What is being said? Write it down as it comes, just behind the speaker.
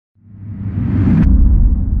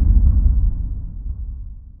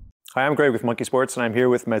Hi, I'm Greg with Monkey Sports, and I'm here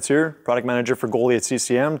with Mathieu, product manager for Goalie at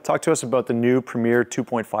CCM. Talk to us about the new Premier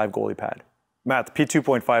 2.5 goalie pad. Matt, the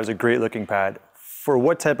P2.5 is a great looking pad. For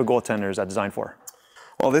what type of goaltender is that designed for?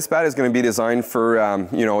 Well, this pad is going to be designed for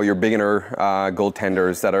your beginner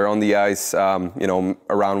goaltenders that are on the ice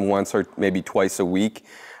around once or maybe twice a week.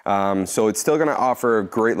 So it's still going to offer a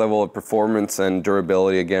great level of performance and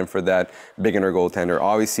durability again for that beginner goaltender.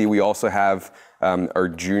 Obviously, we also have our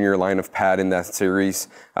junior line of pad in that series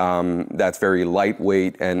that's very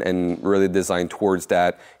lightweight and really designed towards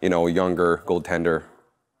that younger goaltender.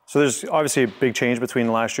 So there's obviously a big change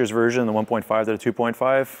between last year's version, the 1.5 to the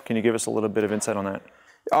 2.5. Can you give us a little bit of insight on that?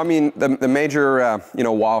 I mean, the major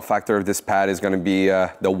wow factor of this pad is going to be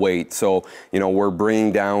the weight. So we're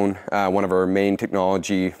bringing down one of our main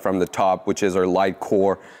technology from the top, which is our light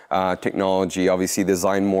core technology, obviously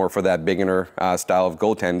designed more for that beginner style of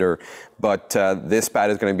goaltender. But this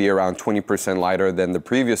pad is going to be around 20% lighter than the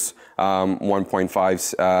previous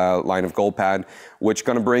 1.5 line of goal pad, which is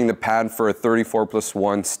going to bring the pad for a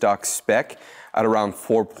 34+1 stock spec at around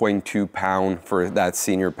 4.2 pound for that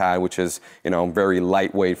senior pad, which is very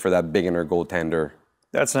lightweight for that beginner goaltender.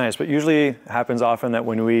 That's nice, but usually happens often that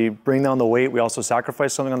when we bring down the weight, we also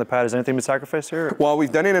sacrifice something on the pad. Is anything been sacrificed here? Well,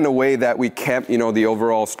 we've done it in a way that we kept, the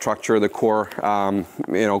overall structure of the core,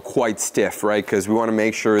 quite stiff, right? Because we want to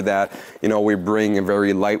make sure that, we bring a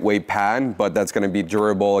very lightweight pad, but that's going to be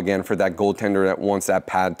durable again for that goaltender that wants that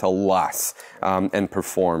pad to last and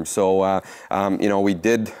perform. So, we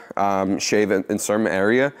did shave it in some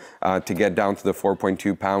area to get down to the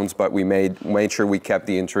 4.2 pounds, but we made sure we kept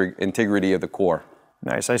the integrity of the core.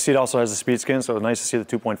 Nice. I see it also has a speed skin, so nice to see the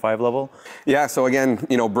 2.5 level. Yeah, so again,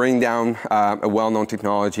 bring down a well-known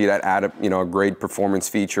technology that added, a great performance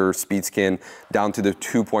feature, speed skin, down to the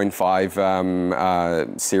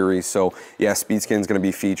 2.5 series. So yeah, speed skin is going to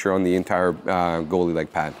be featured on the entire goalie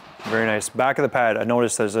leg pad. Very nice. Back of the pad, I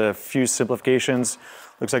noticed there's a few simplifications.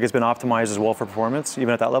 Looks like it's been optimized as well for performance,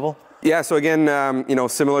 even at that level. Yeah, so again,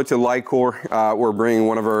 similar to light core, we're bringing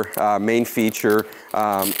one of our main feature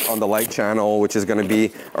on the light channel, which is going to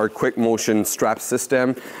be our quick motion strap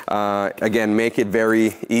system. Again, make it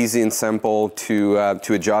very easy and simple to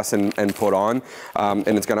adjust and put on,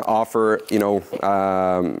 and it's going to offer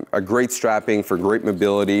a great strapping for great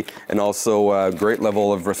mobility and also a great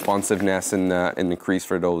level of responsiveness and increase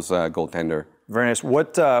for those goaltender. Very nice.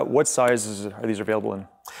 What sizes are these available in?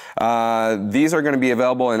 These are going to be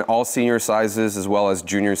available in all senior sizes as well as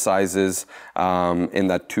junior sizes in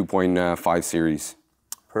that 2.5 series.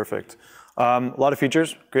 Perfect. A lot of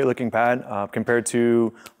features, great looking pad. Compared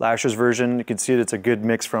to last year's version, you can see that it's a good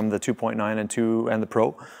mix from the 2.9 and the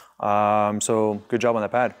Pro. So good job on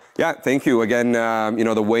that pad. Yeah, thank you. Again,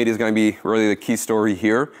 the weight is going to be really the key story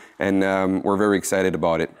here, and we're very excited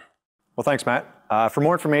about it. Well, thanks, Matt. For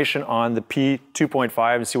more information on the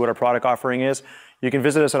P2.5 and see what our product offering is, you can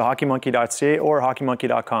visit us at hockeymonkey.ca or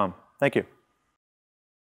hockeymonkey.com. Thank you.